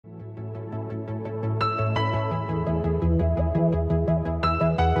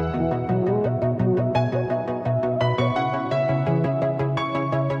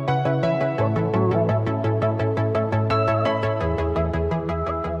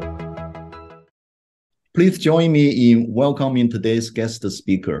Please join me in welcoming today's guest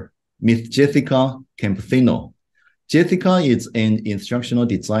speaker, Ms. Jessica Campusano. Jessica is an instructional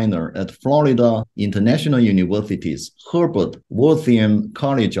designer at Florida International University's Herbert Wertheim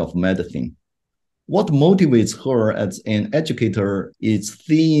College of Medicine. What motivates her as an educator is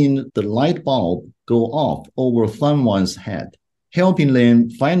seeing the light bulb go off over someone's head, helping them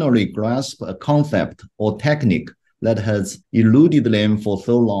finally grasp a concept or technique that has eluded them for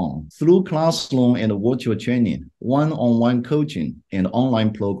so long. Through classroom and virtual training, one-on-one coaching, and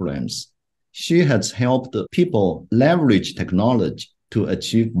online programs, she has helped people leverage technology to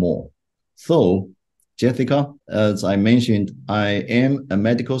achieve more. So, Jessica, as I mentioned, I am a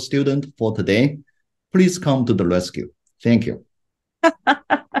medical student for today. Please come to the rescue. Thank you.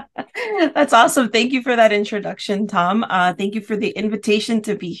 That's awesome. Thank you for that introduction, Tom. Thank you for the invitation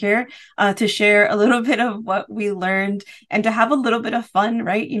to be here to share a little bit of what we learned and to have a little bit of fun,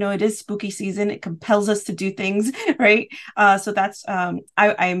 right? You know, it is spooky season. It compels us to do things, right? So that's,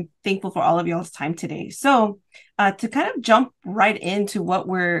 I'm thankful for all of y'all's time today. So to kind of jump right into what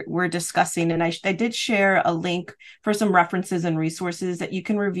we're discussing, and I did share a link for some references and resources that you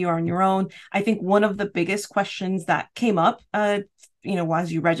can review on your own. I think one of the biggest questions that came up as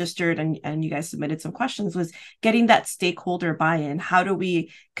you registered and you guys submitted some questions was getting that stakeholder buy-in. How do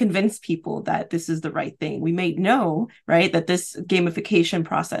we convince people that this is the right thing? We may know, right, that this gamification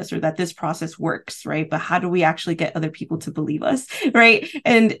process or that this process works, right? But how do we actually get other people to believe us, right?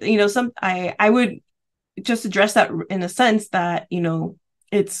 And, I would just address that in a sense that,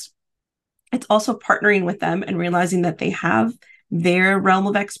 it's also partnering with them and realizing that they have their realm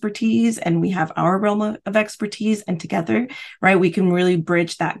of expertise and we have our realm of expertise, and together, right, we can really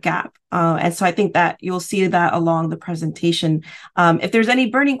bridge that gap. And so I think that you'll see that along the presentation. If there's any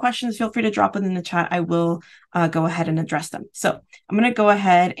burning questions, feel free to drop them in the chat. I will go ahead and address them. So I'm going to go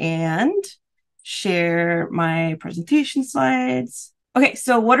ahead and share my presentation slides. Okay,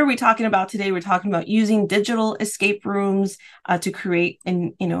 so what are we talking about today? We're talking about using digital escape rooms to create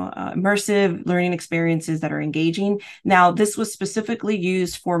immersive learning experiences that are engaging. Now, this was specifically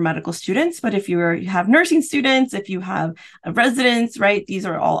used for medical students, but if you have nursing students, if you have residents, right, these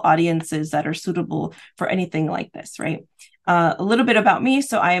are all audiences that are suitable for anything like this, right? A little bit about me.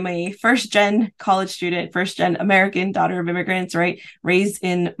 So I am a first-gen college student, first-gen American, daughter of immigrants, right? Raised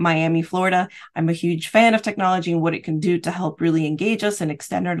in Miami, Florida. I'm a huge fan of technology and what it can do to help really engage us and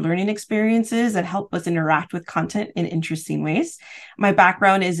extend our learning experiences and help us interact with content in interesting ways. My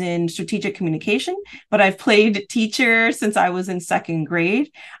background is in strategic communication, but I've played teacher since I was in second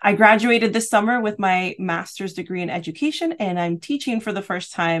grade. I graduated this summer with my master's degree in education, and I'm teaching for the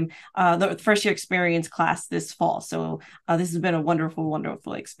first time, the first year experience class this fall. So this has been a wonderful,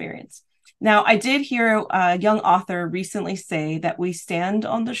 wonderful experience. Now, I did hear a young author recently say that we stand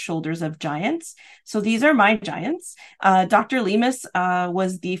on the shoulders of giants. So these are my giants. Dr. Lemus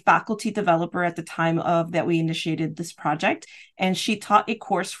was the faculty developer at the time that we initiated this project, and she taught a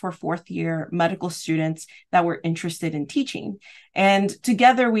course for fourth year medical students that were interested in teaching. And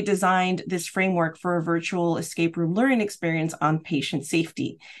together we designed this framework for a virtual escape room learning experience on patient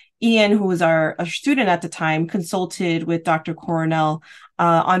safety. Ian, who was our student at the time, consulted with Dr. Coronel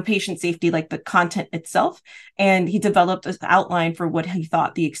on patient safety, like the content itself. And he developed an outline for what he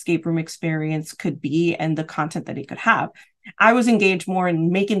thought the escape room experience could be and the content that it could have. I was engaged more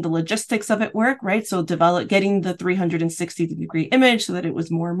in making the logistics of it work, right? So getting the 360-degree image so that it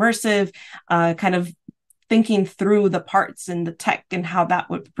was more immersive, kind of thinking through the parts and the tech and how that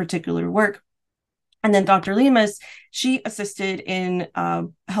would particularly work. And then Dr. Lemus, she assisted in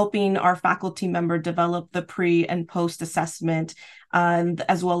helping our faculty member develop the pre and post assessment,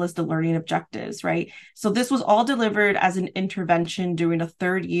 as well as the learning objectives, right? So this was all delivered as an intervention during a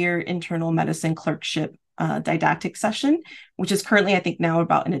third year internal medicine clerkship didactic session, which is currently, I think now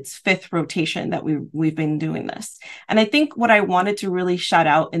about in its fifth rotation that we've been doing this. And I think what I wanted to really shout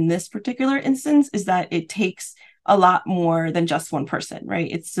out in this particular instance is that it takes a lot more than just one person, right?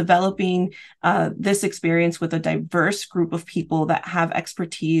 It's developing this experience with a diverse group of people that have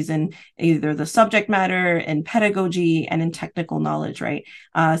expertise in either the subject matter and pedagogy and in technical knowledge, right?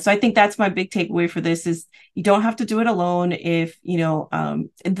 So I think that's my big takeaway for this is you don't have to do it alone. If,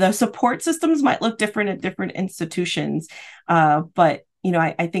 the support systems might look different at different institutions, but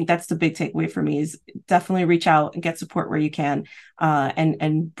I think that's the big takeaway for me is definitely reach out and get support where you can,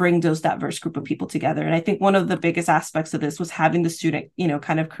 and bring those diverse group of people together. And I think one of the biggest aspects of this was having the student,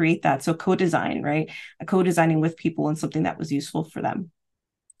 kind of create that. So co-design, right? Co-designing with people and something that was useful for them.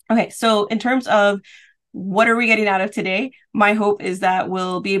 Okay, so in terms of what are we getting out of today? My hope is that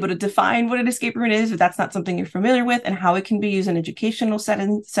we'll be able to define what an escape room is if that's not something you're familiar with, and how it can be used in educational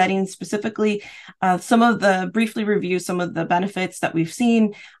settings specifically. Briefly review some of the benefits that we've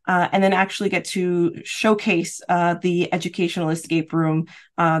seen, and then actually get to showcase the educational escape room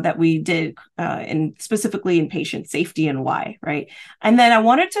that we did, specifically in patient safety and why, right? And then I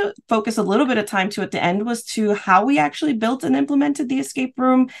wanted to focus a little bit of time at the end was to how we actually built and implemented the escape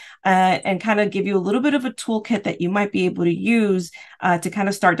room, and kind of give you a little bit of a toolkit that you might be able to use to kind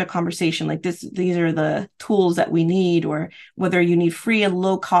of start the conversation. Like these are the tools that we need, or whether you need free and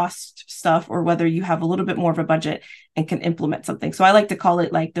low cost stuff, or whether you have a little bit more of a budget and can implement something. So I like to call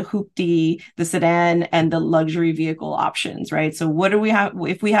it like the hoopty, the sedan, and the luxury vehicle options, right? So what do we have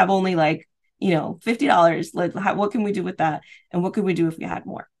if we have only like, $50? Like, what can we do with that? And what could we do if we had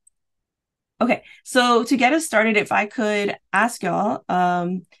more? Okay, so to get us started, if I could ask y'all,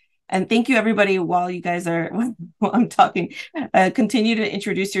 and thank you everybody while you guys are, while I'm talking, continue to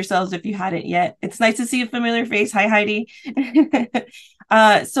introduce yourselves if you hadn't yet. It's nice to see a familiar face. Hi, Heidi.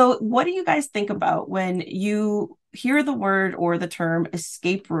 So what do you guys think about when you hear the word or the term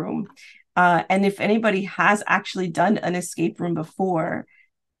escape room? And if anybody has actually done an escape room before,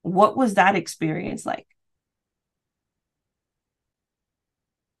 what was that experience like?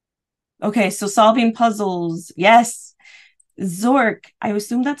 Okay, so solving puzzles. Yes. Zork, I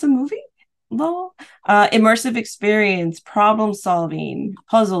assume that's a movie? Lol. Immersive experience, problem solving,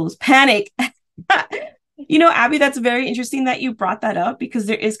 puzzles, panic. Abby, that's very interesting that you brought that up, because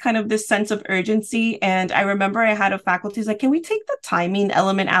there is kind of this sense of urgency. And I remember I had a faculty who's like, can we take the timing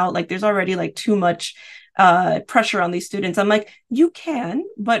element out? Like, there's already like too much pressure on these students. I'm like, you can,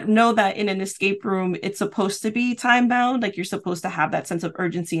 but know that in an escape room, it's supposed to be time bound. Like, you're supposed to have that sense of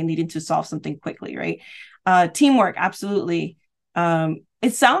urgency and needing to solve something quickly, right? Teamwork, absolutely.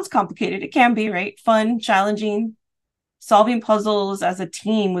 It sounds complicated. It can be, right? Fun, challenging, solving puzzles as a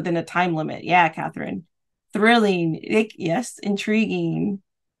team within a time limit. Yeah, Catherine. Thrilling. Yes, intriguing.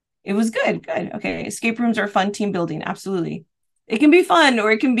 It was good. Good. Okay. Escape rooms are fun team building. Absolutely. It can be fun,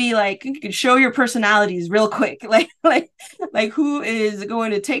 or it can be like, you can show your personalities real quick. Like who is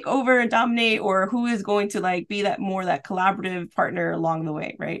going to take over and dominate, or who is going to like be that collaborative partner along the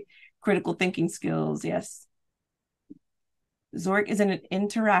way, right? Critical thinking skills. Yes. Zork is an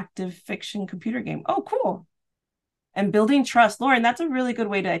interactive fiction computer game. Oh, cool. And building trust. Lauren, that's a really good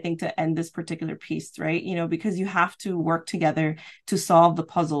way to, I think, to end this particular piece, right? Because you have to work together to solve the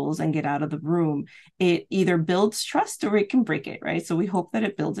puzzles and get out of the room. It either builds trust or it can break it, right? So we hope that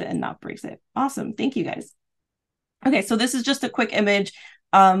it builds it and not breaks it. Awesome. Thank you, guys. Okay, so this is just a quick image.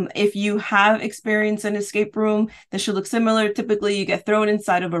 If you have experience in escape room, this should look similar. Typically, you get thrown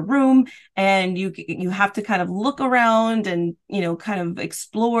inside of a room, and you have to kind of look around and kind of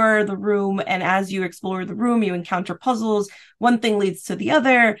explore the room. And as you explore the room, you encounter puzzles. One thing leads to the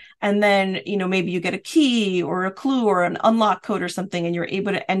other, and then maybe you get a key or a clue or an unlock code or something, and you're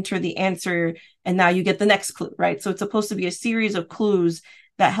able to enter the answer. And now you get the next clue, right? So it's supposed to be a series of clues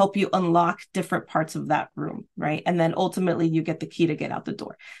that help you unlock different parts of that room, right? And then ultimately you get the key to get out the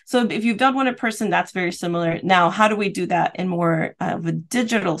door. So if you've done one in person, that's very similar. Now, how do we do that in more of a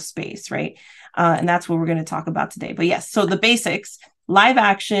digital space, right? And that's what we're going to talk about today. But yes, so the basics: live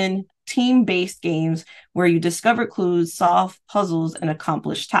action, team-based games where you discover clues, solve puzzles, and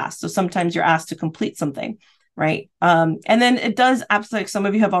accomplish tasks. So sometimes you're asked to complete something, right? And then it does, absolutely, like some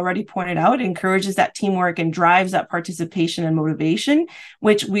of you have already pointed out, it encourages that teamwork and drives that participation and motivation,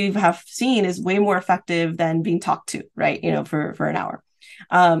 which we have seen is way more effective than being talked to, right? For an hour.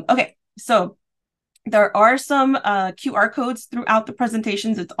 Okay, so there are some QR codes throughout the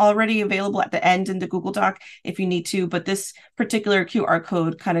presentations. It's already available at the end in the Google Doc if you need to, but this particular QR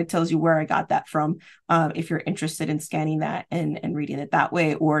code kind of tells you where I got that from, if you're interested in scanning that and reading it that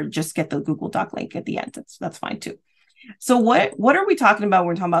way, or just get the Google Doc link at the end. That's fine too. So what are we talking about when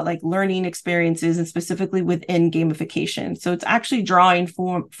we're talking about like learning experiences, and specifically within gamification? So it's actually drawing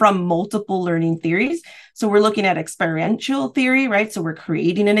from multiple learning theories. So we're looking at experiential theory, right? So we're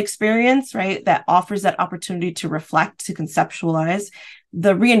creating an experience, right, that offers that opportunity to reflect, to conceptualize.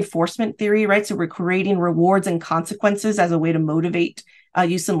 The reinforcement theory, right? So we're creating rewards and consequences as a way to motivate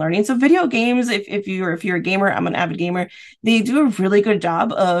use in learning. So video games, if you're a gamer, I'm an avid gamer, they do a really good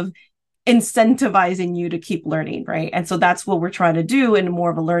job of incentivizing you to keep learning, right? And so that's what we're trying to do in more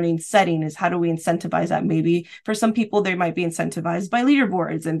of a learning setting, is how do we incentivize that? Maybe for some people, they might be incentivized by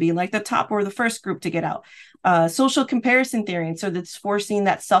leaderboards and being like the top or the first group to get out. Social comparison theory. And so that's forcing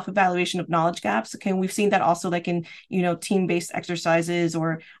that self-evaluation of knowledge gaps. Okay, we've seen that also like in, team-based exercises,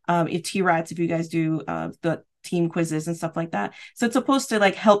 or T-RATs, if you guys do the team quizzes and stuff like that. So it's supposed to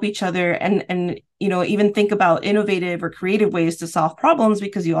like help each other and even think about innovative or creative ways to solve problems,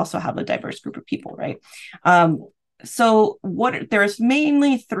 because you also have a diverse group of people, right? So there's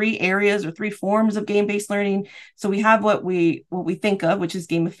mainly three areas or three forms of game-based learning. So we have what we think of, which is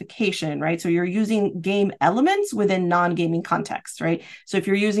gamification, right? So you're using game elements within non-gaming contexts, right? So if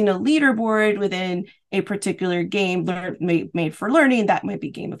you're using a leaderboard within a particular game made for learning, that might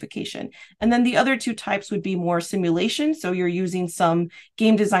be gamification. And then the other two types would be more simulation. So you're using some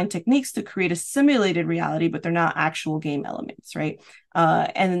game design techniques to create a simulated reality, but they're not actual game elements, right?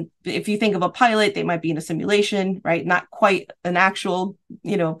 And if you think of a pilot, they might be in a simulation, right? Not quite an actual,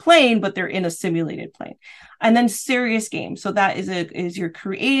 plane, but they're in a simulated plane. And then serious game. So that is you're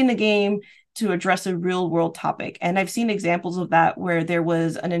creating a game to address a real world topic. And I've seen examples of that where there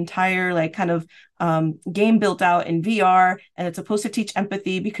was an entire like kind of game built out in VR, and it's supposed to teach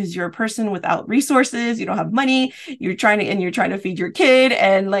empathy because you're a person without resources, you don't have money, you're trying to feed your kid,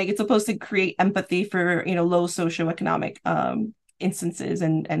 and like it's supposed to create empathy for low socioeconomic instances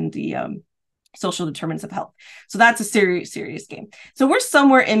and the social determinants of health. So that's a serious game. So we're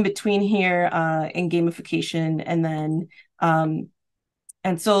somewhere in between here in gamification, and then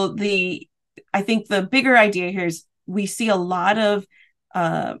and so I think the bigger idea here is we see a lot of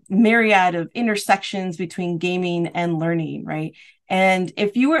myriad of intersections between gaming and learning, right? And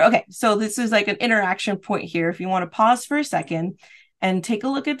if you were, okay, so this is like an interaction point here. If you want to pause for a second and take a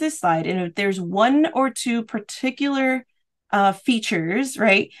look at this slide, and if there's one or two particular features,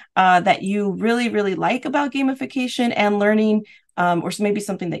 right, that you really, really like about gamification and learning, or maybe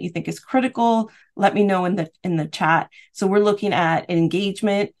something that you think is critical, let me know in the chat. So we're looking at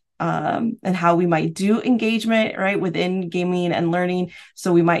engagement, and how we might do engagement, right, within gaming and learning.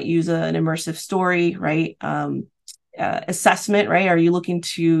 So we might use an immersive story, right? Assessment, right? Are you looking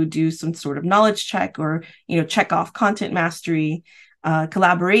to do some sort of knowledge check or, check off content mastery,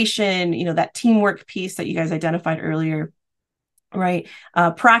 collaboration, that teamwork piece that you guys identified earlier, right?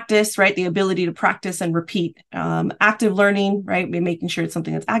 Practice, right? The ability to practice and repeat, active learning, right? Making sure it's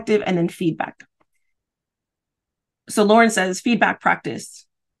something that's active, and then feedback. So Lauren says feedback practice.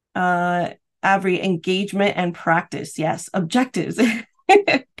 Avery, engagement and practice. Yes. Objectives. Those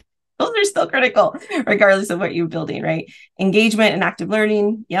are still critical, regardless of what you're building, right? Engagement and active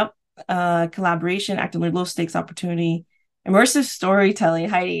learning. Yep. Collaboration, active learning, low stakes opportunity. Immersive storytelling,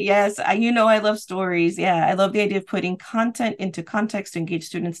 Heidi. Yes, I love stories. Yeah, I love the idea of putting content into context to engage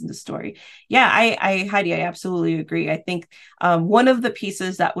students in the story. Yeah, Heidi, I absolutely agree. I think one of the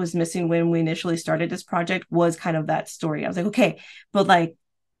pieces that was missing when we initially started this project was kind of that story. I was like, okay, but like,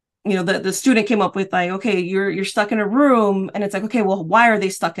 the student came up with like, okay, you're stuck in a room, and it's like, okay, well, why are they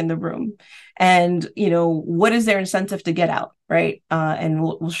stuck in the room? And, what is their incentive to get out, right? And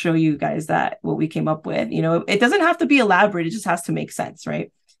we'll show you guys what we came up with. It doesn't have to be elaborate, it just has to make sense,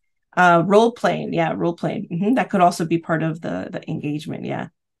 right? Role playing. Yeah, role playing. Mm-hmm. That could also be part of the engagement. Yeah.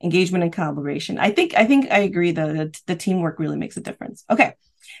 Engagement and collaboration. I think I agree that the teamwork really makes a difference. Okay.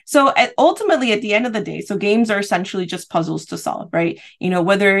 So ultimately, at the end of the day, so games are essentially just puzzles to solve, right?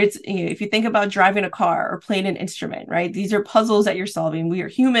 Whether it's, if you think about driving a car or playing an instrument, right? These are puzzles that you're solving. We are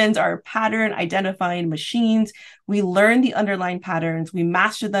humans, are pattern identifying machines. We learn the underlying patterns, we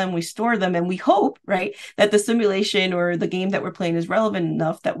master them, we store them, and we hope, right, that the simulation or the game that we're playing is relevant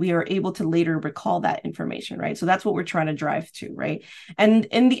enough that we are able to later recall that information, right? So that's what we're trying to drive to, right? And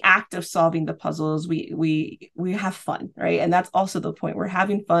in the act of solving the puzzles, we have fun, right? And that's also the point. We're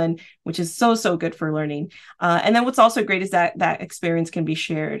having fun, which is so good for learning. And then what's also great is that experience can be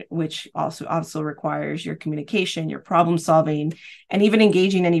shared, which also requires your communication, your problem solving, and even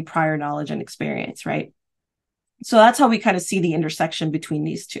engaging any prior knowledge and experience, right? So that's how we kind of see the intersection between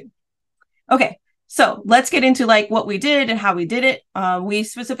these two. Okay, so let's get into like what we did and how we did it. We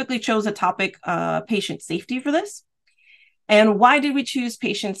specifically chose a topic, patient safety, for this. And why did we choose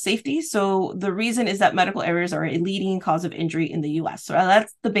patient safety? So the reason is that medical errors are a leading cause of injury in the US. So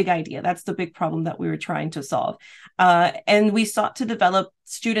that's the big idea. That's the big problem that we were trying to solve. And we sought to develop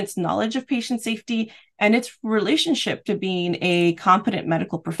students' knowledge of patient safety and its relationship to being a competent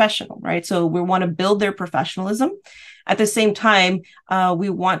medical professional, right? So we want to build their professionalism. At the same time, we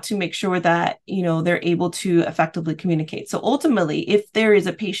want to make sure that, they're able to effectively communicate. So ultimately, if there is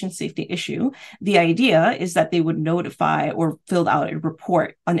a patient safety issue, the idea is that they would notify or fill out a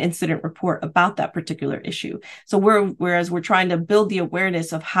report, an incident report about that particular issue. So whereas we're trying to build the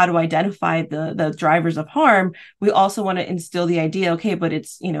awareness of how to identify the drivers of harm, we also want to instill the idea, okay, but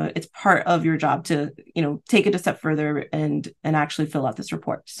it's, it's part of your job to, take it a step further and actually fill out this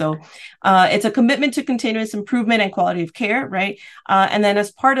report. So it's a commitment to continuous improvement and quality of care, right? And then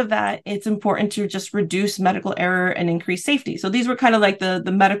as part of that, it's important to just reduce medical error and increase safety. So these were kind of like the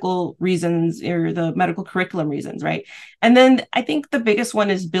medical reasons or the medical curriculum reasons, right? And then I think the biggest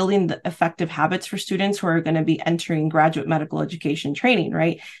one is building the effective habits for students who are going to be entering graduate medical education training,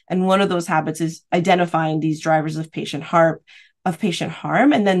 right? And one of those habits is identifying these drivers of patient harm,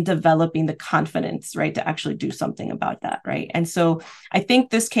 and then developing the confidence, right, to actually do something about that, right? And so I think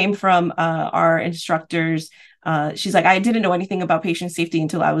this came from our instructors. She's like, I didn't know anything about patient safety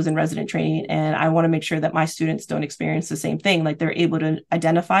until I was in resident training, and I want to make sure that my students don't experience the same thing. Like they're able to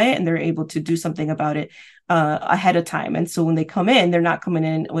identify it and they're able to do something about it ahead of time. And so when they come in, they're not coming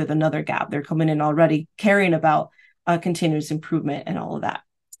in with another gap. They're coming in already caring about continuous improvement and all of that.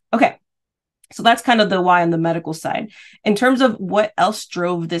 Okay. So that's kind of the why on the medical side. In terms of what else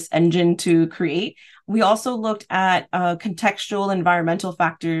drove this engine to create, we also looked at contextual environmental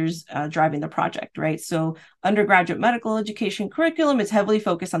factors driving the project, right? So undergraduate medical education curriculum is heavily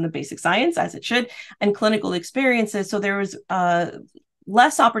focused on the basic science, as it should, and clinical experiences. So there was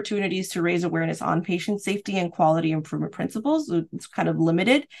less opportunities to raise awareness on patient safety and quality improvement principles. It's kind of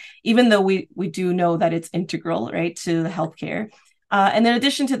limited, even though we do know that it's integral, right, to the healthcare. And in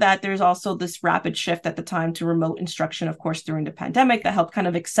addition to that, there's also this rapid shift at the time to remote instruction, of course, during the pandemic that helped kind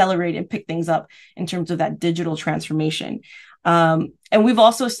of accelerate and pick things up in terms of that digital transformation. And we've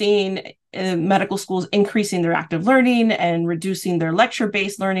also seen medical schools increasing their active learning and reducing their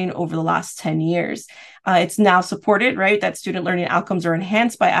lecture-based learning over the last 10 years. It's now supported, right, that student learning outcomes are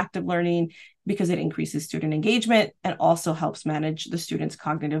enhanced by active learning because it increases student engagement and also helps manage the student's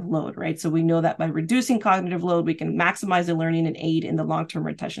cognitive load, right? So we know that by reducing cognitive load, we can maximize the learning and aid in the long-term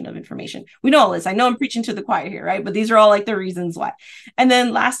retention of information. We know all this. I know I'm preaching to the choir here, right? But these are all like the reasons why. And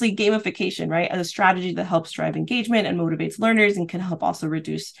then lastly, gamification, right? As a strategy that helps drive engagement and motivates learners and can help also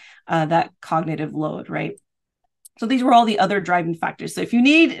reduce that cognitive load, right? So these were all the other driving factors. So if you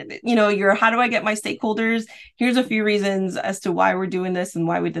need, your how do I get my stakeholders? Here's a few reasons as to why we're doing this and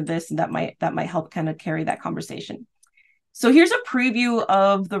why we did this, and that might help kind of carry that conversation. So here's a preview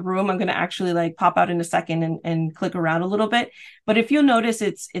of the room. I'm going to actually like pop out in a second and click around a little bit. But if you'll notice,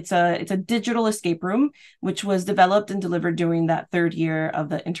 it's a digital escape room, which was developed and delivered during that third year of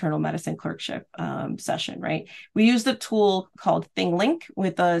the internal medicine clerkship session, right? We used a tool called ThingLink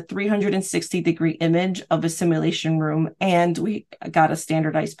with a 360-degree image of a simulation room, and we got a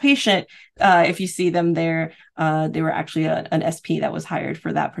standardized patient. If you see them there, they were actually an SP that was hired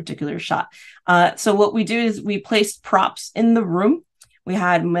for that particular shot. So what we do is we placed props in the room. We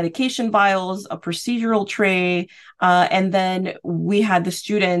had medication vials, a procedural tray, and then we had the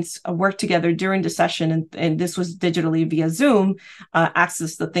students work together during the session, and this was digitally via Zoom,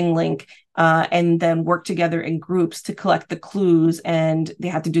 access the ThingLink, and then work together in groups to collect the clues, and they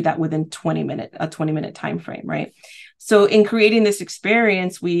had to do that within a 20-minute time frame, right? So in creating this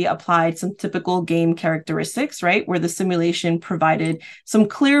experience, we applied some typical game characteristics, right? Where the simulation provided some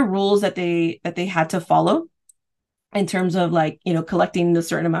clear rules that they had to follow in terms of collecting a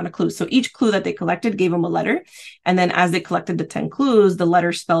certain amount of clues. So each clue that they collected gave them a letter. And then as they collected the 10 clues, the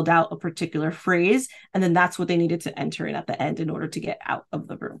letter spelled out a particular phrase. And then that's what they needed to enter in at the end in order to get out of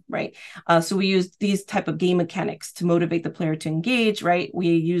the room, right? So we used these type of game mechanics to motivate the player to engage, right? We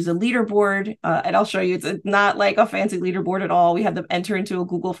use a leaderboard, and I'll show you, it's not like a fancy leaderboard at all. We had them enter into a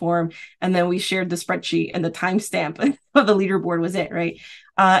Google form, and then we shared the spreadsheet, and the timestamp of the leaderboard was it, right?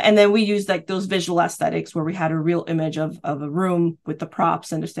 And then we used like those visual aesthetics where we had a real image of a room with the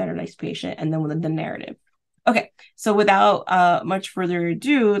props and a standardized patient, and then with the narrative. Okay, so without much further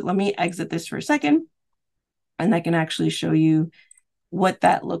ado, let me exit this for a second, and I can actually show you what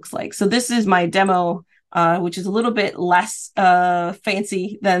that looks like. So this is my demo, which is a little bit less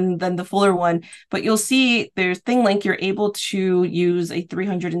fancy than the fuller one, but you'll see there's ThingLink. You're able to use a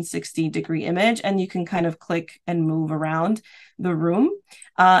 360-degree image, and you can kind of click and move around the room.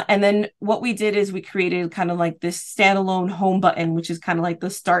 And then what we did is we created kind of like this standalone home button, which is kind of like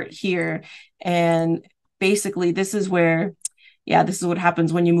the start here. And basically this is where, this is what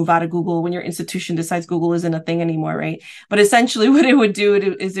happens when you move out of Google, when your institution decides Google isn't a thing anymore, right? But essentially what it would do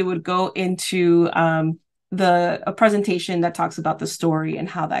is it would go into a presentation that talks about the story and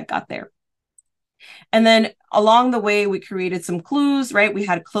how that got there. And then along the way, we created some clues, right? We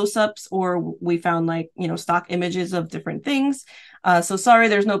had close-ups, or we found stock images of different things. So sorry,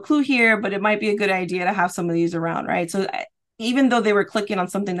 there's no clue here, but it might be a good idea to have some of these around, right? So even though they were clicking on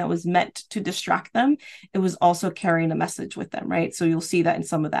something that was meant to distract them, it was also carrying a message with them, right? So you'll see that in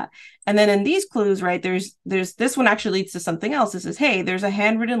some of that. And then in these clues, right, there's this one actually leads to something else. It says, hey, there's a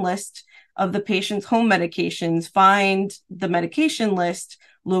handwritten list of the patient's home medications. Find the medication list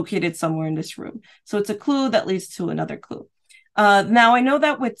located somewhere in this room. So it's a clue that leads to another clue. Now, I know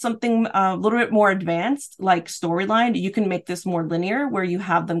that with something a little bit more advanced, like storyline, you can make this more linear, where you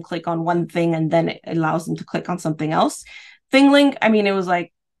have them click on one thing and then it allows them to click on something else. ThingLink, I mean, it was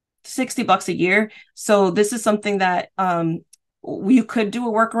like $60 a year. So this is something that you could do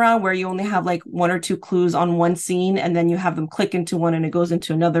a workaround where you only have like 1 or 2 clues on one scene, and then you have them click into one and it goes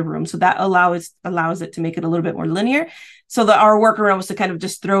into another room. So that allows it to make it a little bit more linear. So our workaround was to kind of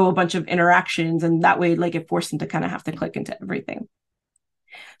just throw a bunch of interactions, and that way, like, it forced them to kind of have to click into everything.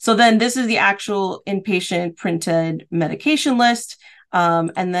 So then this is the actual inpatient printed medication list.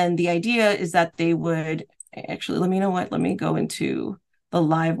 And then the idea is that they would actually, let me go into the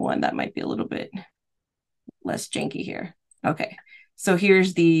live one. That might be a little bit less janky here. Okay. So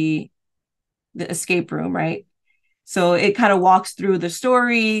here's the escape room, right? So it kind of walks through the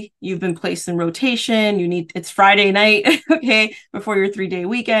story. You've been placed in rotation. It's Friday night, okay, before your 3-day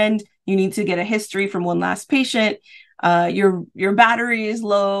weekend. You need to get a history from one last patient. Your battery is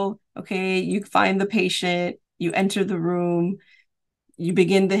low, okay? You find the patient, you enter the room, you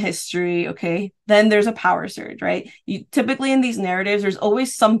begin the history, okay? Then there's a power surge, right? Typically in these narratives, there's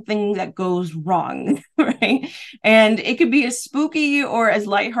always something that goes wrong, right? And it could be as spooky or as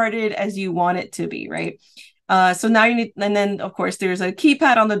lighthearted as you want it to be, right? So now and then of course there's a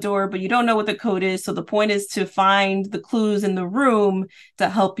keypad on the door, but you don't know what the code is. So the point is to find the clues in the room to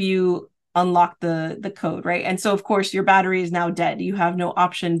help you unlock the code, right? And so of course your battery is now dead. You have no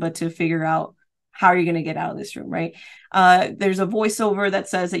option but to figure out how you're going to get out of this room, right? There's a voiceover that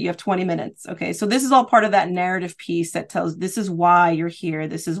says that you have 20 minutes. Okay, so this is all part of that narrative piece that tells this is why you're here.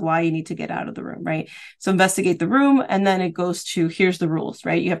 This is why you need to get out of the room, right? So investigate the room, and then it goes to here's the rules,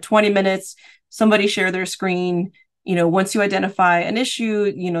 right? You have 20 minutes. Somebody share their screen. Once you identify an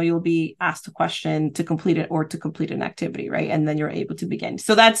issue, you'll be asked a question to complete it or to complete an activity, right? And then you're able to begin.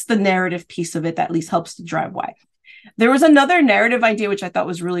 So that's the narrative piece of it that at least helps to drive why. There was another narrative idea, which I thought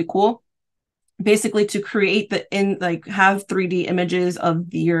was really cool. Basically to create have 3D images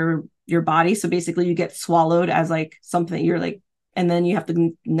of your body. So basically you get swallowed as like something you're like, and then you have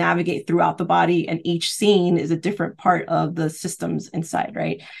to navigate throughout the body, and each scene is a different part of the systems inside,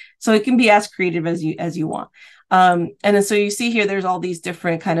 right? So it can be as creative as you want. And then so you see here, there's all these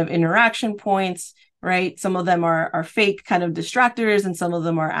different kind of interaction points, right? Some of them are fake kind of distractors, and some of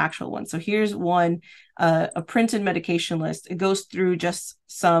them are actual ones. So here's one, a printed medication list. It goes through just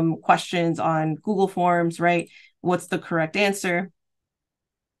some questions on Google Forms, right? What's the correct answer?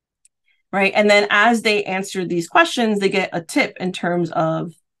 Right. And then as they answer these questions, they get a tip in terms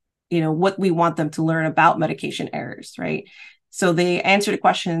of, what we want them to learn about medication errors, right? So they answered a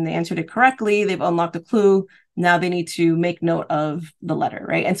question, they answered it correctly, they've unlocked a clue. Now they need to make note of the letter,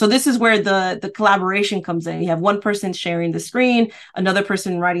 right? And so this is where the collaboration comes in. You have one person sharing the screen, another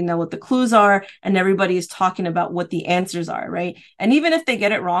person writing down what the clues are, and everybody is talking about what the answers are, right? And even if they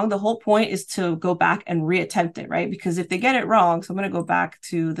get it wrong, the whole point is to go back and reattempt it, right? Because if they get it wrong, so I'm going to go back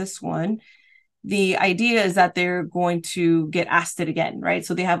to this one. The idea is that they're going to get asked it again, right?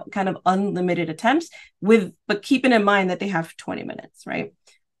 So they have kind of unlimited attempts but keeping in mind that they have 20 minutes, right?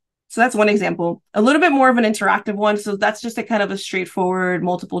 So that's one example. A little bit more of an interactive one. So that's just a kind of a straightforward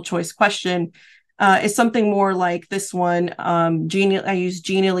multiple choice question. Is something more like this one. I use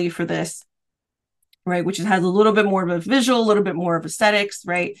Genially for this, right? Which has a little bit more of a visual, a little bit more of aesthetics,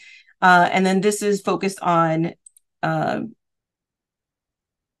 right? And then this is focused on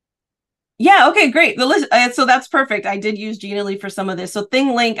yeah, okay, great. The list, so that's perfect. I did use Genially for some of this. So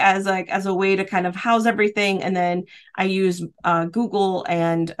ThingLink as a way to kind of house everything, and then I use Google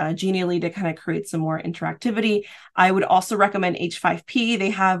and Genially to kind of create some more interactivity. I would also recommend H5P.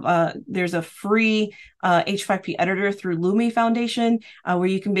 They have there's a free H5P editor through Lumi Foundation where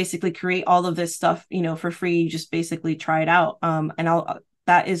you can basically create all of this stuff, for free. You just basically try it out,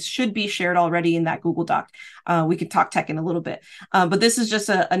 and should be shared already in that Google Doc. We could talk tech in a little bit, but this is just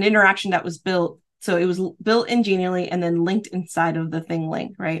an interaction that was built. So it was built in Genially and then linked inside of the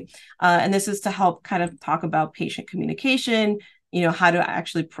ThingLink, right? And this is to help kind of talk about patient communication, how to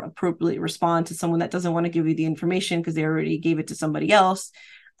actually appropriately respond to someone that doesn't want to give you the information because they already gave it to somebody else.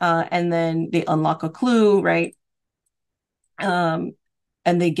 And then they unlock a clue, right? And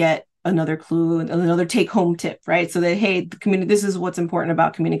they get another clue, another take-home tip, right? So that, hey, this is what's important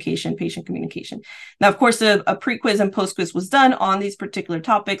about communication, patient communication. Now, of course, a pre-quiz and post-quiz was done on these particular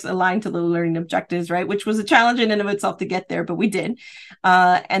topics aligned to the learning objectives, right? Which was a challenge in and of itself to get there, but we did.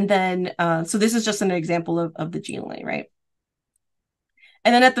 And then, so this is just an example of the GLA, right?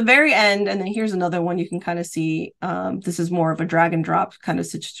 And then at the very end, and then here's another one you can kind of see, this is more of a drag and drop kind of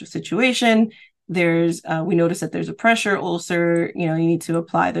situation. There's, we notice that there's a pressure ulcer, you need to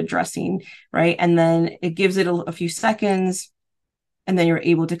apply the dressing, right? And then it gives it a few seconds, and then you're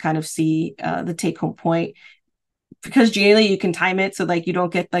able to kind of see the take home point. Because generally you can time it so like you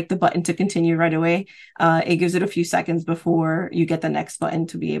don't get like the button to continue right away. It gives it a few seconds before you get the next button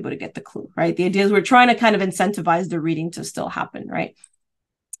to be able to get the clue, right? The idea is we're trying to kind of incentivize the reading to still happen, right?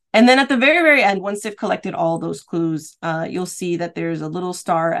 And then at the very, very end, once they've collected all those clues, you'll see that there's a little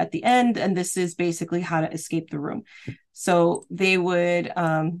star at the end, and this is basically how to escape the room. So they would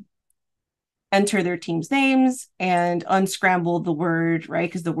enter their team's names and unscramble the word, right?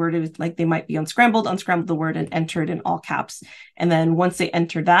 Because the word is like they might be unscramble the word and enter it in all caps. And then once they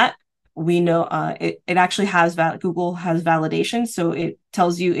enter that, we know it actually has Google has validation. So it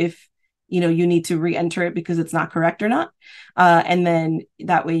tells you if you need to re-enter it because it's not correct or not. And then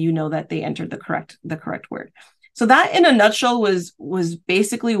that way that they entered the correct word. So that in a nutshell was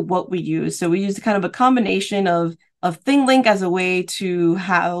basically what we used. So we used kind of a combination of ThingLink as a way to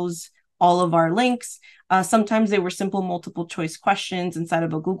house all of our links. Sometimes they were simple multiple choice questions inside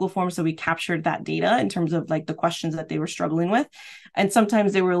of a Google form. So we captured that data in terms of like the questions that they were struggling with. And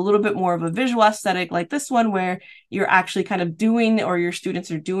sometimes they were a little bit more of a visual aesthetic like this one, where you're actually kind of doing, or your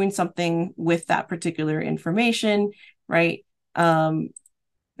students are doing something with that particular information, right? And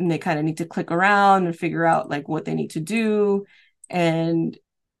they kind of need to click around and figure out like what they need to do. And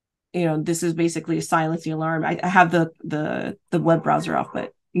this is basically a silencing alarm. I have the web browser off,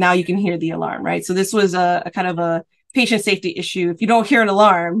 but now you can hear the alarm, right? So this was a kind of a patient safety issue. If you don't hear an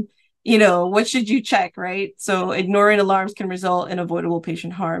alarm, what should you check, right? So ignoring alarms can result in avoidable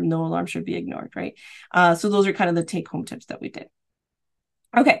patient harm. No alarm should be ignored, right? So those are kind of the take-home tips that we did.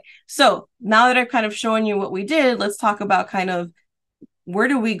 Okay, so now that I've kind of shown you what we did, let's talk about kind of where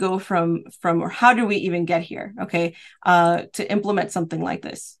do we go from or how do we even get here, okay, to implement something like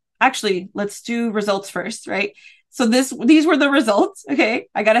this. Actually, let's do results first, right? So these were the results. Okay,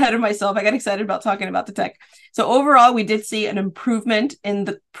 I got ahead of myself. I got excited about talking about the tech. So overall, we did see an improvement in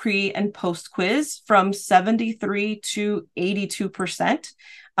the pre and post quiz from 73 to 82%.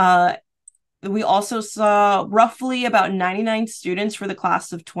 We also saw roughly about 99 students for the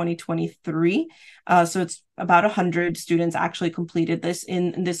class of 2023. So it's about 100 students actually completed this,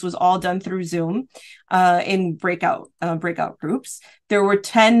 and this was all done through Zoom in breakout groups. There were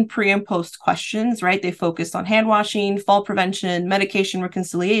 10 pre and post questions, right? They focused on hand washing, fall prevention, medication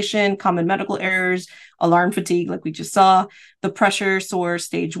reconciliation, common medical errors, alarm fatigue, like we just saw, the pressure sore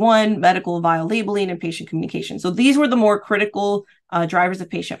stage 1, medical vial labeling, and patient communication. So these were the more critical drivers of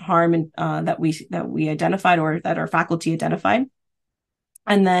patient harm and that we identified, or that our faculty identified.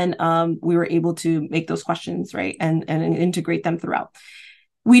 And then we were able to make those questions, right, and integrate them throughout.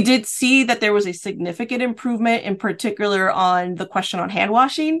 We did see that there was a significant improvement, in particular on the question on hand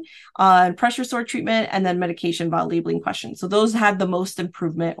washing, on pressure sore treatment, and then medication vial labeling questions. So those had the most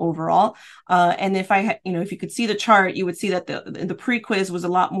improvement overall. And if if you could see the chart, you would see that the pre-quiz was a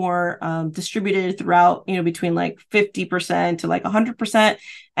lot more distributed throughout, between like 50% to like 100%.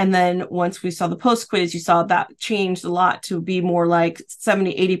 And then once we saw the post-quiz, you saw that changed a lot to be more like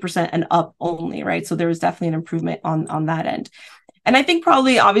 70, 80% and up only, right? So there was definitely an improvement on that end. And I think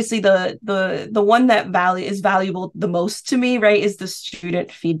probably obviously the one that is valuable the most to me, right, is the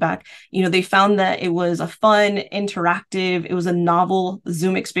student feedback. They found that it was a fun, interactive, it was a novel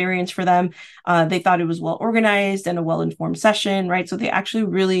Zoom experience for them. They thought it was well organized and a well-informed session, right? So they actually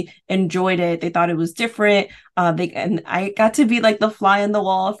really enjoyed it. They thought it was different. And I got to be like the fly on the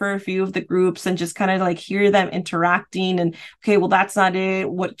wall for a few of the groups and just kind of like hear them interacting and, okay, well, that's not it.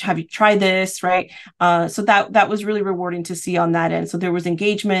 What have you tried this, right? So that was really rewarding to see on that end. So there was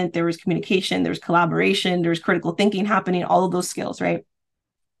engagement, there was communication, there was collaboration, there was critical thinking happening, all of those skills, right?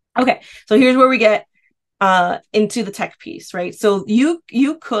 Okay, so here's where we get into the tech piece, right? So you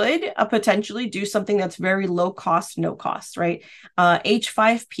could potentially do something that's very low cost, no cost, right?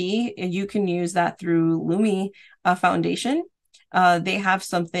 H5P, you can use that through Lumi Foundation. They have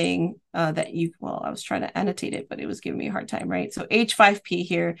something that I was trying to annotate it, but it was giving me a hard time, right? So H5P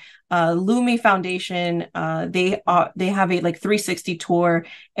here, Lumi Foundation, they have a like 360 tour,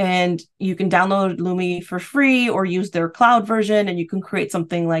 and you can download Lumi for free or use their cloud version, and you can create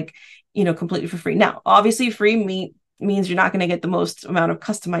something like, completely for free. Now, obviously free means you're not going to get the most amount of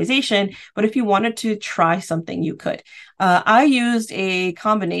customization, but if you wanted to try something, you could. I used a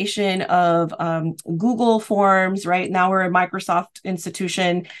combination of Google Forms, right? Now we're a Microsoft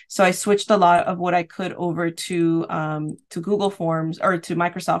institution, so I switched a lot of what I could over to Google Forms or to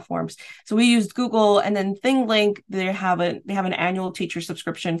Microsoft Forms. So we used Google, and then ThingLink, they have an annual teacher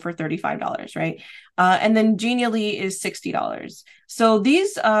subscription for $35, right? And then Genially is $60. So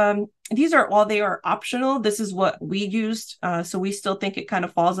these are, while they are optional, this is what we used. So we still think it kind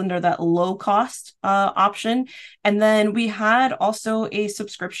of falls under that low cost option. And then we had also a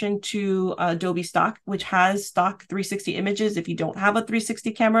subscription to Adobe Stock, which has stock 360 images if you don't have a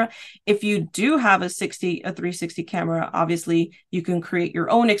 360 camera. If you do have a 360 camera, obviously you can create your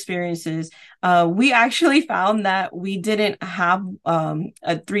own experiences. We actually found that we didn't have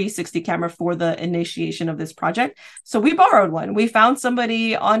a 360 camera for the initiation of this project. So we borrowed one. We found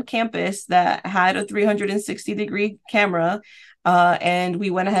somebody on campus that had a 360-degree camera, and we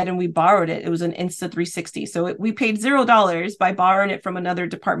went ahead and we borrowed it. It was an Insta360. So we paid $0 by borrowing it from another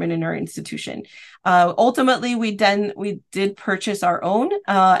department in our institution. Ultimately, we did purchase our own,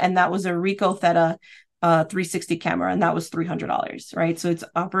 and that was a Ricoh Theta 360 camera, and that was $300, right? So it's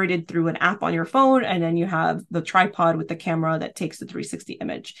operated through an app on your phone, and then you have the tripod with the camera that takes the 360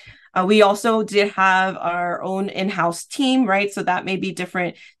 image. We also did have our own in-house team, right? So that may be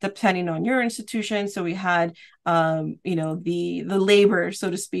different depending on your institution. So we had, the labor, so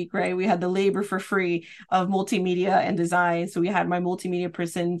to speak, right? We had the labor for free of multimedia and design. So we had my multimedia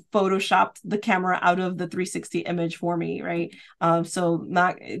person photoshopped the camera out of the 360 image for me, right? So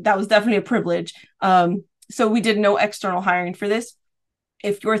that was definitely a privilege. So we did no external hiring for this.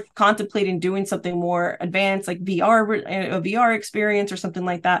 If you're contemplating doing something more advanced, like a VR experience or something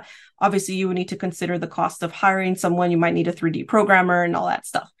like that, obviously you would need to consider the cost of hiring someone. You might need a 3D programmer and all that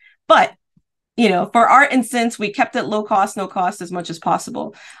stuff. But for our instance, we kept it low cost, no cost as much as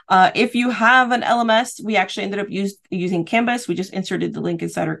possible. If you have an LMS, we actually ended up using Canvas. We just inserted the link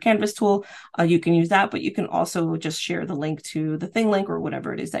inside our Canvas tool. You can use that, but you can also just share the link to the ThingLink or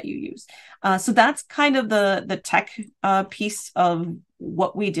whatever it is that you use. So that's kind of the tech piece of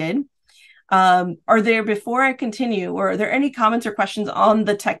what we did. Before I continue, or are there any comments or questions on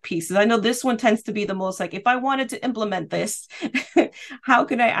the tech pieces? I know this one tends to be the most like, if I wanted to implement this, how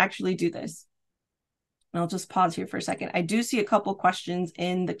could I actually do this? And I'll just pause here for a second. I do see a couple questions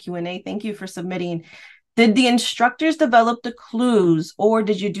in the Q&A. Thank you for submitting. Did the instructors develop the clues, or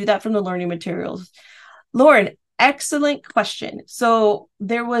did you do that from the learning materials? Lauren, excellent question. So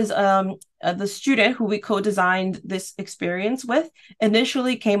there was the student who we co-designed this experience with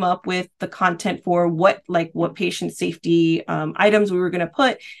initially came up with the content for what patient safety items we were going to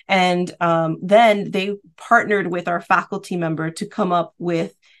put. And then they partnered with our faculty member to come up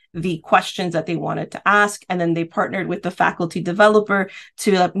with the questions that they wanted to ask. And then they partnered with the faculty developer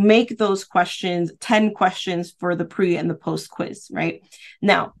to make those questions, 10 questions for the pre and the post quiz, right?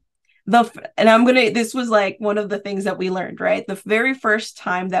 Now, this was like one of the things that we learned, right? The very first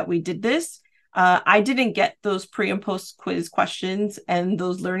time that we did this, I didn't get those pre and post quiz questions and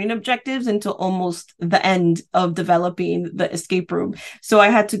those learning objectives until almost the end of developing the escape room. So I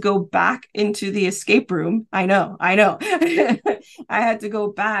had to go back into the escape room. I know. I had to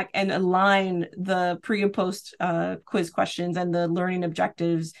go back and align the pre and post quiz questions and the learning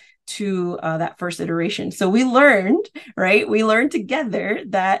objectives to that first iteration. So we learned, right? We learned together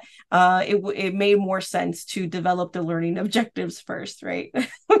that it made more sense to develop the learning objectives first, right?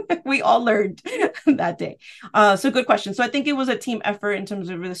 We all learned that day. So good question. So I think it was a team effort in terms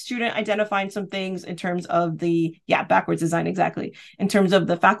of the student identifying some things, in terms of backwards design, exactly. In terms of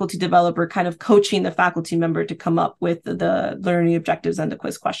the faculty developer kind of coaching the faculty member to come up with the learning objectives and the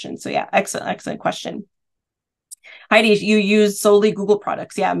quiz questions. So yeah, excellent question. Heidi, you use solely Google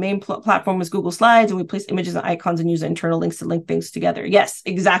products. Yeah, main platform was Google Slides, and we place images and icons and use internal links to link things together. Yes,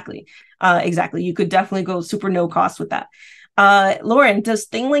 exactly. Exactly. You could definitely go super no cost with that. Lauren, does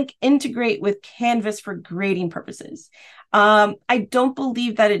ThingLink integrate with Canvas for grading purposes? I don't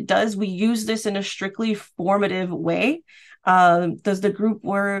believe that it does. We use this in a strictly formative way. Does the group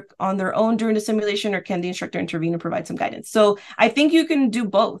work on their own during the simulation, or can the instructor intervene and provide some guidance? So I think you can do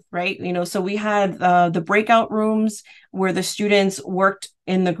both, right? So we had the breakout rooms where the students worked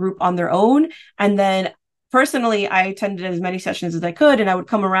in the group on their own. And then personally, I attended as many sessions as I could, and I would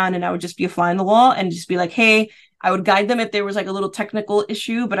come around and I would just be a fly on the wall and just be like, hey, I would guide them if there was like a little technical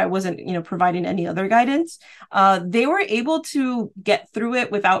issue, but I wasn't, providing any other guidance. They were able to get through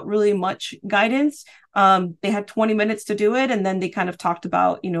it without really much guidance. They had 20 minutes to do it, and then they kind of talked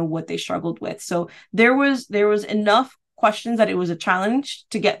about, what they struggled with. So there was enough questions that it was a challenge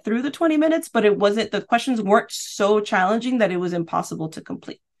to get through the 20 minutes, but the questions weren't so challenging that it was impossible to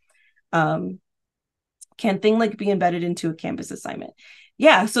complete. Can ThingLink be embedded into a Canvas assignment?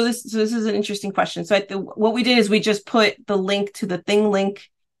 Yeah, so this is an interesting question. So what we did is we just put the link to the ThingLink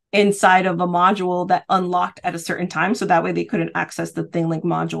inside of a module that unlocked at a certain time. So that way they couldn't access the ThingLink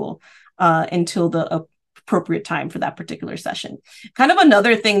module until the appropriate time for that particular session. Kind of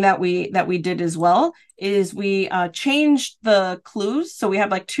another thing that we did as well is we changed the clues. So we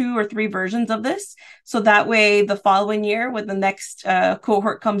have like 2 or 3 versions of this. So that way the following year when the next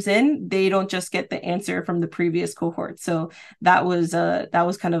cohort comes in, they don't just get the answer from the previous cohort. So that was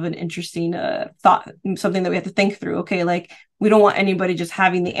kind of an interesting thought, something that we had to think through. Okay, like we don't want anybody just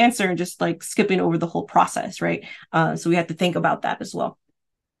having the answer and just like skipping over the whole process, right? So we had to think about that as well.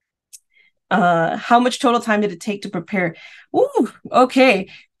 How much total time did it take to prepare? Ooh, okay,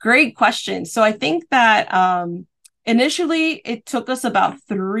 great question. So I think that initially it took us about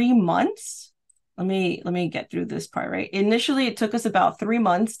 3 months. Let me get through this part, right? Initially, it took us about 3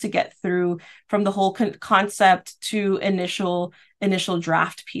 months to get through from the whole concept to initial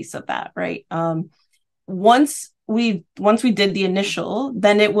draft piece of that, right? Once we did the initial,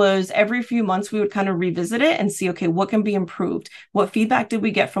 then it was every few months we would kind of revisit it and see, okay, what can be improved? What feedback did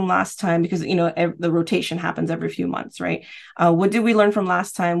we get from last time? Because, you know, the rotation happens every few months, right? What did we learn from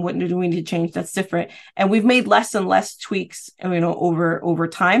last time? What do we need to change that's different? And we've made less and less tweaks, you know, over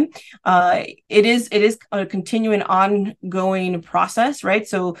time. It is a continuing ongoing process, right?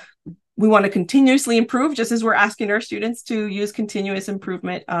 So we want to continuously improve, just as we're asking our students to use continuous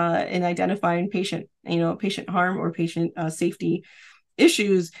improvement in identifying patient harm or patient safety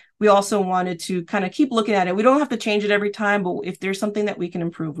issues. We also wanted to kind of keep looking at it. We don't have to change it every time, but if there's something that we can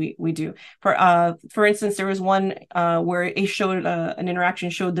improve, we do. For instance, there was one where it showed an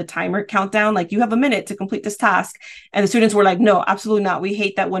interaction showed the timer countdown, like you have a minute to complete this task, and the students were like, "No, absolutely not. We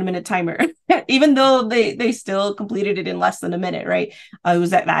hate that 1 minute timer," even though they still completed it in less than a minute, right? It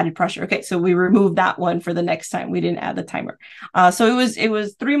was that added pressure. Okay, so we removed that one for the next time. We didn't add the timer. So it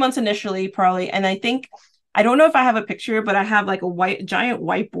was 3 months initially, probably, and I don't know if I have a picture, but I have like a giant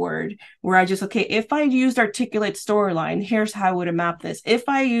whiteboard where I just, okay, if I used Articulate Storyline, here's how I would map this. If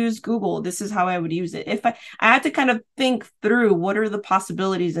I use Google, this is how I would use it. If I had to kind of think through what are the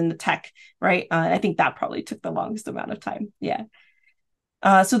possibilities in the tech, right? I think that probably took the longest amount of time. Yeah.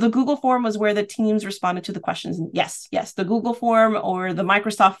 So the Google form was where the teams responded to the questions. Yes, the Google form or the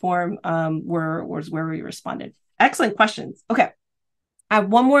Microsoft form was where we responded. Excellent questions. Okay. I have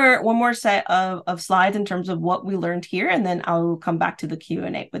one more set of slides in terms of what we learned here, and then I'll come back to the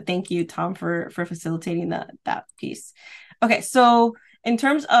Q&A. But thank you, Tom, for facilitating that piece. Okay, so in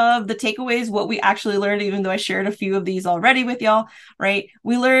terms of the takeaways, what we actually learned, even though I shared a few of these already with y'all, right?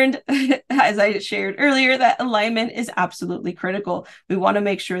 We learned, as I shared earlier, that alignment is absolutely critical. We want to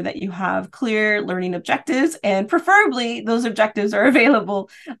make sure that you have clear learning objectives, and preferably those objectives are available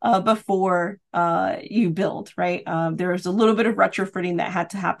before you build, right? There's a little bit of retrofitting that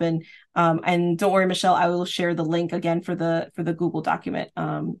had to happen. And don't worry, Michelle, I will share the link again for the Google document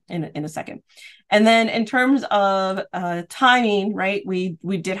in a second. And then in terms of timing, right,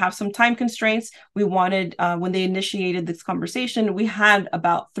 we did have some time constraints. We wanted, when they initiated this conversation, we had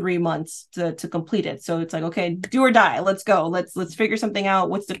about 3 months to complete it. So it's like, okay, do or die, let's go. Let's figure something out.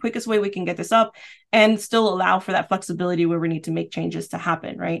 What's the quickest way we can get this up and still allow for that flexibility where we need to make changes to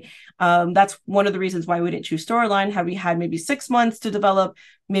happen, right? That's one of the reasons why we didn't choose Storyline. Had we had maybe 6 months to develop,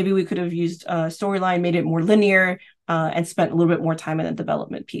 maybe we could have used Storyline, made it more linear, and spent a little bit more time in the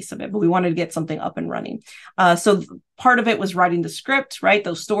development piece of it, but we wanted to get something up and running. So part of it was writing the script, right?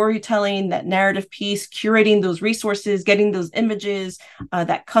 Those storytelling, that narrative piece, curating those resources, getting those images,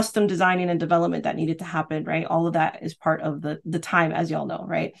 that custom designing and development that needed to happen, right? All of that is part of the time, as y'all know,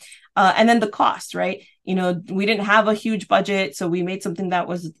 right? And then the cost, right? You know, we didn't have a huge budget, so we made something that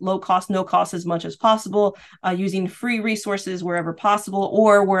was low cost, no cost as much as possible, using free resources wherever possible,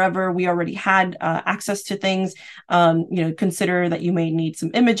 or wherever we already had access to things. You know, consider that you may need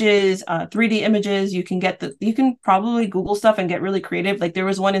some images, 3D images. You can probably Google stuff and get really creative. Like there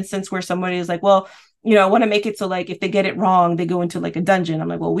was one instance where somebody is like, well, you know, I want to make it so like if they get it wrong, they go into like a dungeon. I'm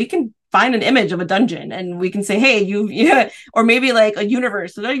like, well, we can find an image of a dungeon and we can say, hey, or maybe like a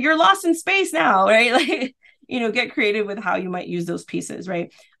universe. So you're lost in space now, right? Like, you know, get creative with how you might use those pieces,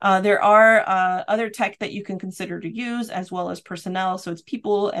 right? There are other tech that you can consider to use as well as personnel. So it's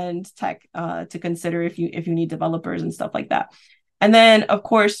people and tech to consider if you need developers and stuff like that. And then, of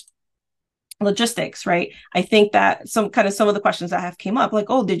course, logistics, right? I think that some of the questions that have came up, like,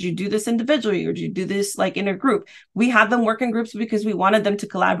 oh, did you do this individually or did you do this like in a group? We had them work in groups because we wanted them to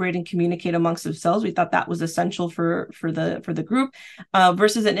collaborate and communicate amongst themselves. We thought that was essential for the group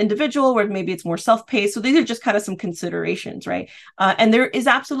versus an individual where maybe it's more self-paced. So these are just kind of some considerations, right? And there is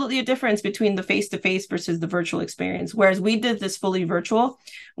absolutely a difference between the face-to-face versus the virtual experience. Whereas we did this fully virtual,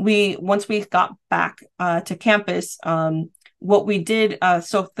 once we got back to campus, what we did,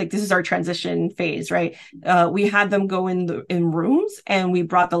 so like this is our transition phase, right? We had them go in rooms and we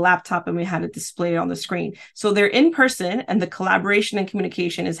brought the laptop and we had it displayed on the screen. So they're in person and the collaboration and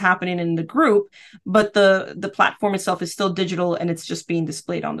communication is happening in the group, but the platform itself is still digital and it's just being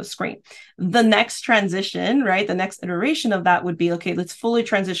displayed on the screen. The next transition, right? The next iteration of that would be, okay, let's fully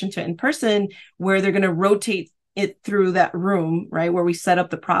transition to in person where they're going to rotate it through that room, right, where we set up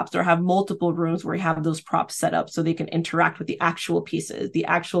the props, or have multiple rooms where we have those props set up so they can interact with the actual pieces, the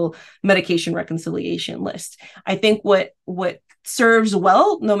actual medication reconciliation list. I think what serves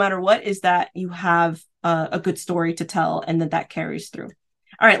well, no matter what, is that you have a good story to tell and that carries through.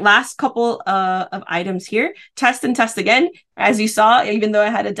 All right, last couple of items here. Test and test again. As you saw, even though I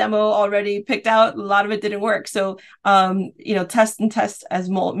had a demo already picked out, a lot of it didn't work. So, test and test as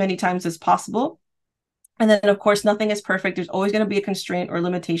many times as possible. And then, of course, nothing is perfect. There's always going to be a constraint or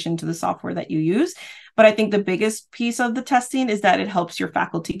limitation to the software that you use. But I think the biggest piece of the testing is that it helps your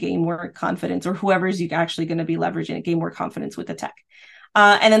faculty gain more confidence, or whoever's you're actually going to be leveraging it, gain more confidence with the tech.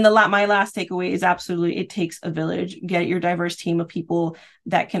 And then my last takeaway is absolutely, it takes a village. Get your diverse team of people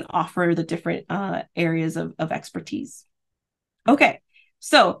that can offer the different areas of expertise. Okay,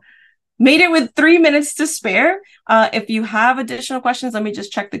 so made it with 3 minutes to spare. If you have additional questions, let me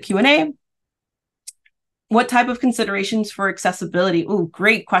just check the Q&A. What type of considerations for accessibility? Oh,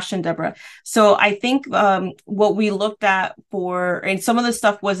 great question, Deborah. So I think what we looked at and some of the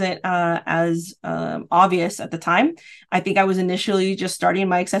stuff wasn't as obvious at the time. I think I was initially just starting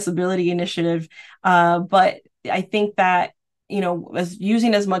my accessibility initiative, but I think that, as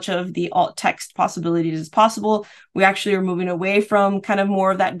using as much of the alt text possibilities as possible, we actually are moving away from kind of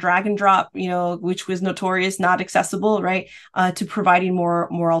more of that drag and drop, which was notorious, not accessible, right? To providing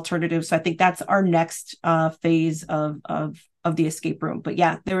more alternatives. So I think that's our next phase of the escape room. But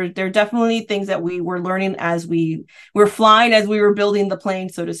yeah, there are definitely things that we were learning as we were flying, as we were building the plane,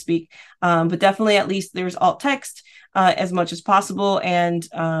 so to speak. But definitely, at least there's alt text as much as possible. And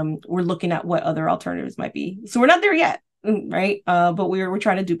we're looking at what other alternatives might be. So we're not there yet. Right. But we're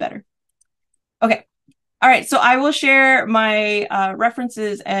trying to do better. Okay. All right. So I will share my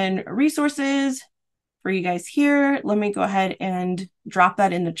references and resources for you guys here. Let me go ahead and drop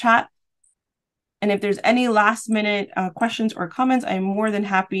that in the chat. And if there's any last minute questions or comments, I'm more than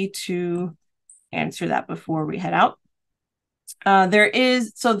happy to answer that before we head out.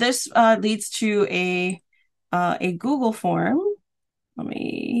 So this leads to a Google form. Let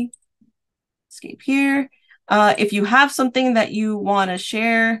me escape here. If you have something that you want to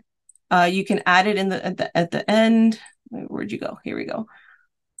share, you can add it at the end. Where'd you go? Here we go.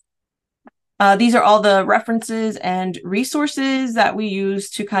 These are all the references and resources that we use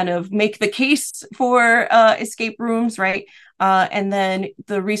to kind of make the case for escape rooms, right? And then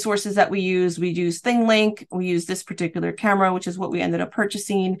the resources that we use ThingLink. We use this particular camera, which is what we ended up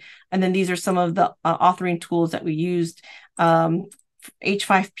purchasing. And then these are some of the authoring tools that we used.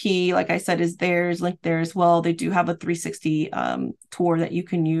 H5P, like I said, is linked there as well. They do have a 360 tour that you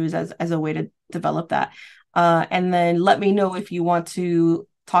can use as a way to develop that. And then let me know if you want to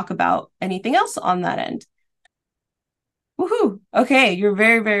talk about anything else on that end. Woohoo! Okay, you're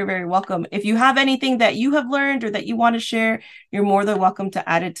very, very, very welcome. If you have anything that you have learned or that you want to share, you're more than welcome to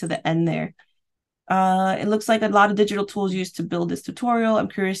add it to the end there. It looks like a lot of digital tools used to build this tutorial. I'm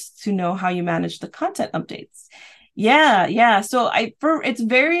curious to know how you manage the content updates. Yeah. So it's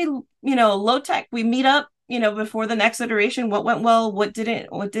very, low tech. We meet up, before the next iteration, what went well, what didn't,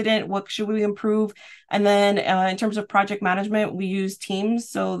 what should we improve? And then in terms of project management, we use Teams.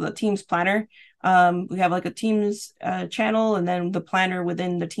 So the Teams planner, we have like a Teams channel, and then the planner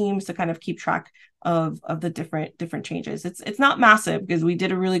within the Teams to kind of keep track of the different changes. It's not massive because we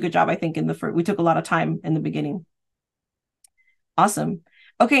did a really good job, I think, we took a lot of time in the beginning. Awesome.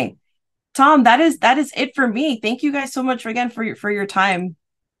 Okay. Tom, that is it for me. Thank you guys so much again for your time.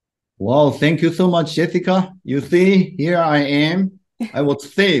 Wow, thank you so much, Jessica. You see, here I am. I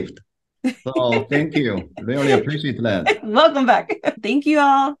was saved. So thank you. Really appreciate that. Welcome back. Thank you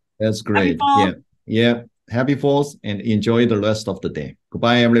all. That's great. Yeah. Happy Falls and enjoy the rest of the day.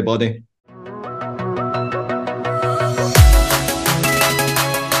 Goodbye, everybody.